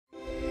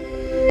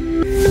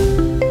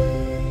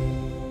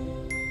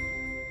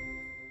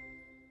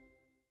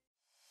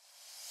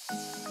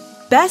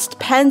Best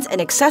pens and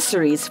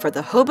accessories for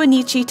the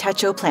Hobonichi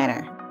Techo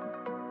planner.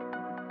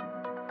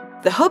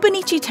 The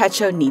Hobonichi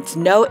Techo needs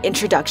no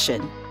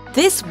introduction.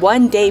 This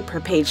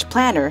one-day-per-page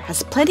planner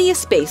has plenty of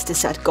space to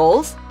set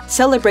goals,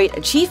 celebrate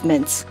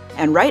achievements,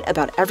 and write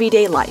about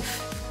everyday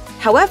life.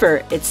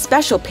 However, its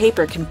special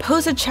paper can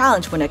pose a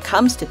challenge when it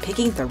comes to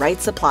picking the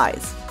right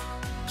supplies.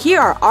 Here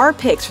are our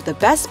picks for the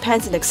best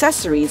pens and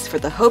accessories for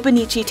the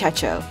Hobonichi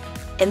Techo.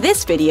 In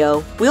this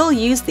video, we'll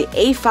use the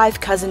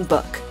A5 Cousin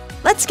book.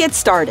 Let's get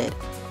started.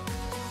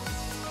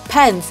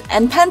 Pens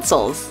and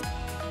pencils.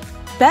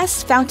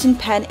 Best fountain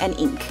pen and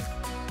ink.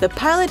 The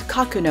Pilot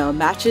Kakuno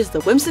matches the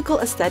whimsical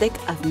aesthetic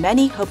of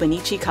many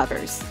Hobonichi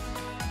covers.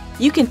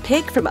 You can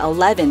pick from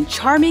 11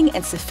 charming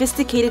and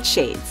sophisticated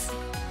shades.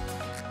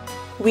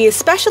 We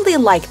especially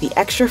like the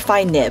extra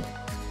fine nib,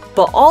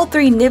 but all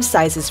three nib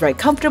sizes write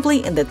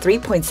comfortably in the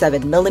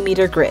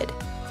 3.7mm grid.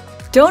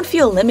 Don't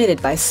feel limited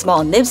by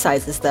small nib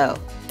sizes though.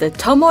 The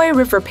Tomoe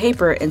River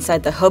paper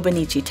inside the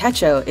Hobonichi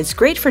Techo is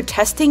great for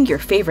testing your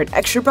favorite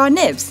extra broad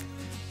nibs,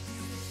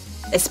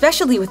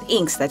 especially with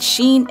inks that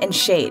sheen and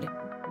shade,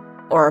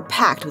 or are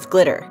packed with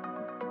glitter.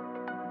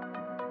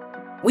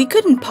 We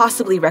couldn't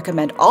possibly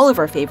recommend all of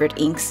our favorite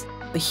inks,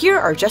 but here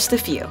are just a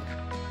few.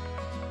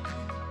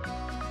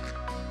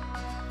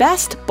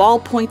 Best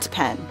ballpoint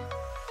pen.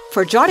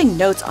 For jotting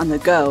notes on the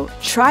go,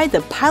 try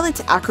the Pilot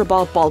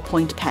Acroball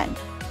ballpoint pen.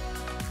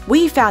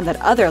 We found that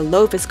other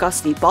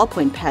low-viscosity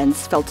ballpoint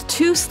pens felt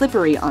too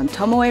slippery on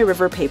Tomoe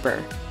River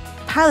paper.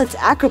 Pilot's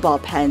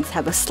Acroball pens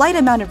have a slight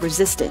amount of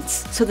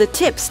resistance, so the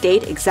tip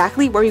stayed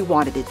exactly where you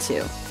wanted it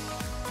to.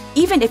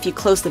 Even if you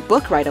close the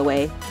book right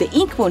away, the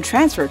ink won't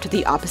transfer to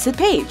the opposite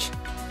page.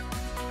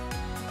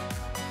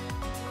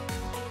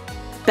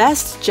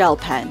 Best gel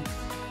pen.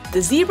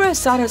 The Zebra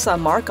Sarasa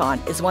Mark-On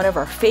is one of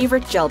our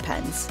favorite gel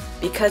pens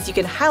because you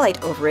can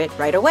highlight over it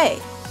right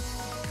away.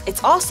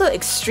 It's also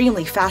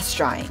extremely fast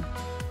drying.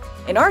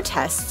 In our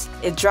tests,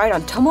 it dried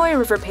on Tomoe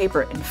River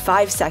paper in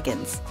 5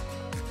 seconds.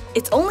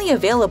 It's only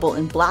available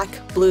in black,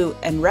 blue,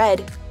 and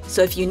red,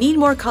 so if you need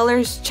more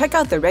colors, check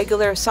out the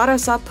regular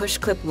Sarasa push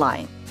clip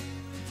line.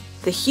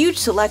 The huge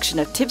selection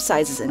of tip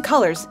sizes and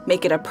colors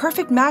make it a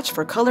perfect match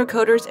for color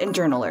coders and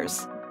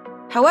journalers.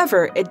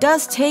 However, it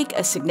does take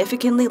a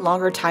significantly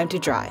longer time to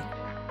dry.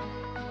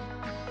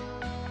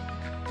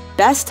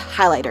 Best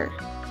highlighter.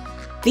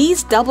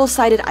 These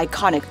double-sided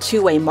iconic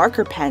two-way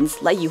marker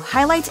pens let you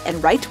highlight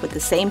and write with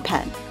the same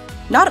pen.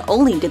 Not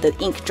only did the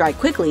ink dry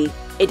quickly,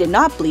 it did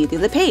not bleed through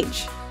the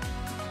page.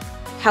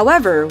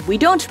 However, we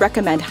don't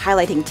recommend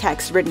highlighting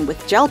text written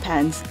with gel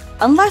pens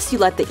unless you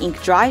let the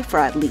ink dry for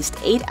at least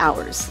 8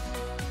 hours.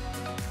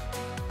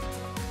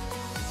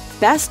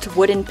 Best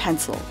wooden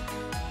pencil.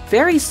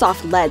 Very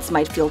soft leads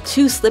might feel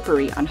too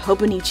slippery on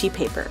Hobonichi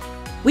paper.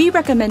 We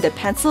recommend a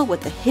pencil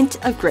with a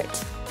hint of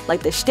grit,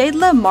 like the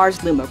Staedtler Mars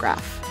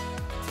Lumograph.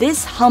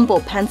 This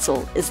humble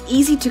pencil is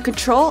easy to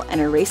control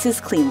and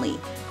erases cleanly.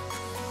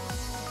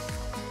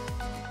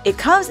 It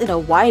comes in a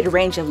wide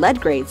range of lead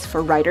grades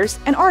for writers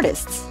and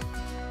artists.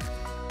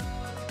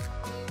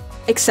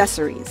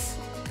 Accessories.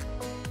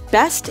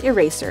 Best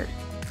eraser.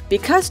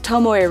 Because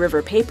Tomoe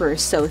River paper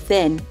is so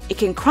thin, it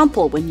can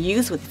crumple when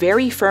used with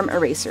very firm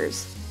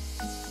erasers.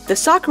 The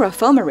Sakura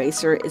foam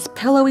eraser is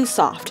pillowy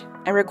soft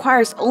and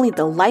requires only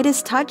the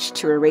lightest touch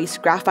to erase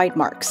graphite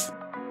marks.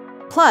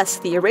 Plus,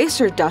 the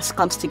eraser dust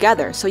clumps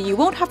together so you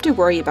won't have to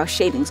worry about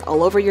shavings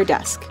all over your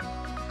desk.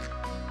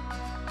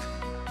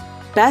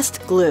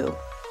 Best glue.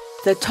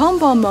 The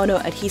Tombow Mono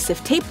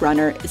Adhesive Tape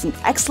Runner is an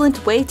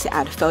excellent way to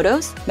add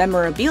photos,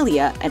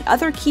 memorabilia, and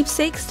other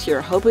keepsakes to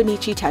your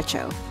Hobonichi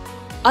Techo.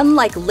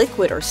 Unlike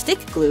liquid or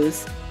stick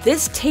glues,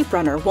 this tape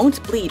runner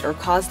won't bleed or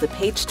cause the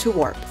page to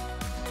warp.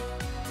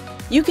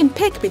 You can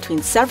pick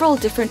between several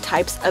different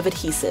types of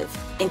adhesive,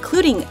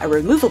 including a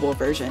removable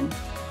version.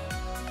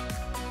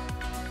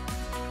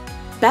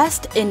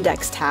 Best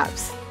index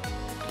tabs.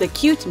 The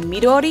cute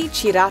Midori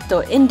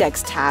Chiratto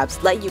index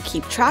tabs let you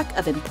keep track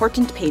of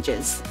important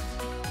pages.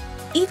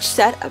 Each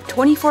set of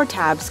 24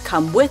 tabs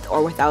come with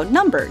or without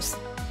numbers.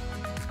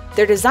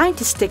 They're designed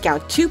to stick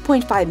out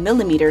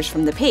 2.5mm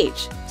from the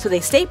page, so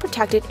they stay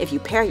protected if you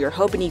pair your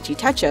Hobonichi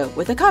Techo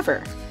with a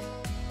cover.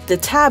 The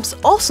tabs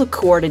also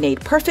coordinate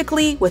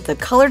perfectly with the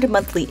colored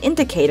monthly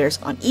indicators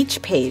on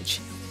each page.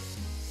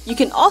 You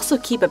can also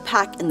keep a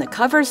pack in the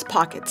cover's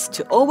pockets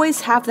to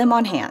always have them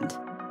on hand.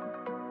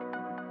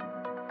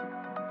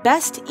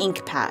 Best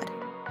ink pad.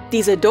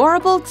 These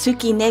adorable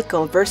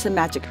Tsukineko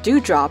VersaMagic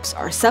dewdrops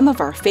are some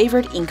of our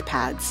favorite ink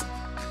pads.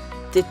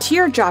 The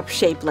teardrop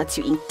shape lets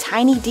you ink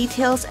tiny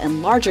details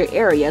and larger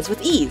areas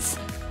with ease.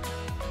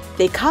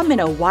 They come in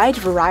a wide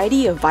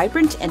variety of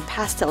vibrant and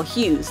pastel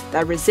hues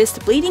that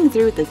resist bleeding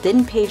through the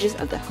thin pages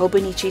of the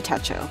Hobonichi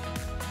Techo.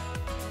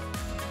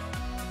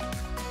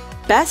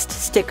 Best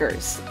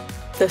stickers.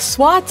 The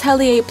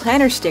Suatelier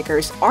planner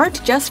stickers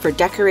aren't just for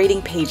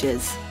decorating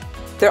pages.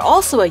 They're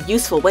also a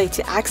useful way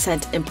to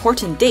accent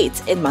important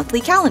dates in monthly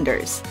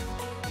calendars.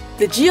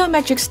 The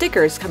geometric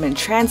stickers come in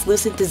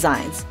translucent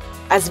designs,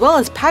 as well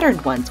as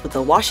patterned ones with a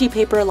washi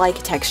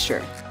paper-like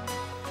texture.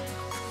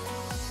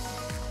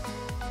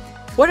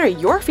 What are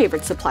your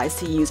favorite supplies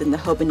to use in the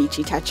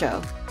Hobonichi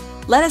Techo?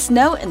 Let us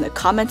know in the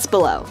comments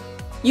below.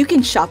 You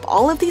can shop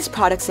all of these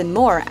products and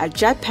more at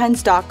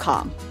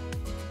JetPens.com.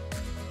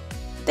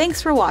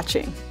 Thanks for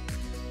watching.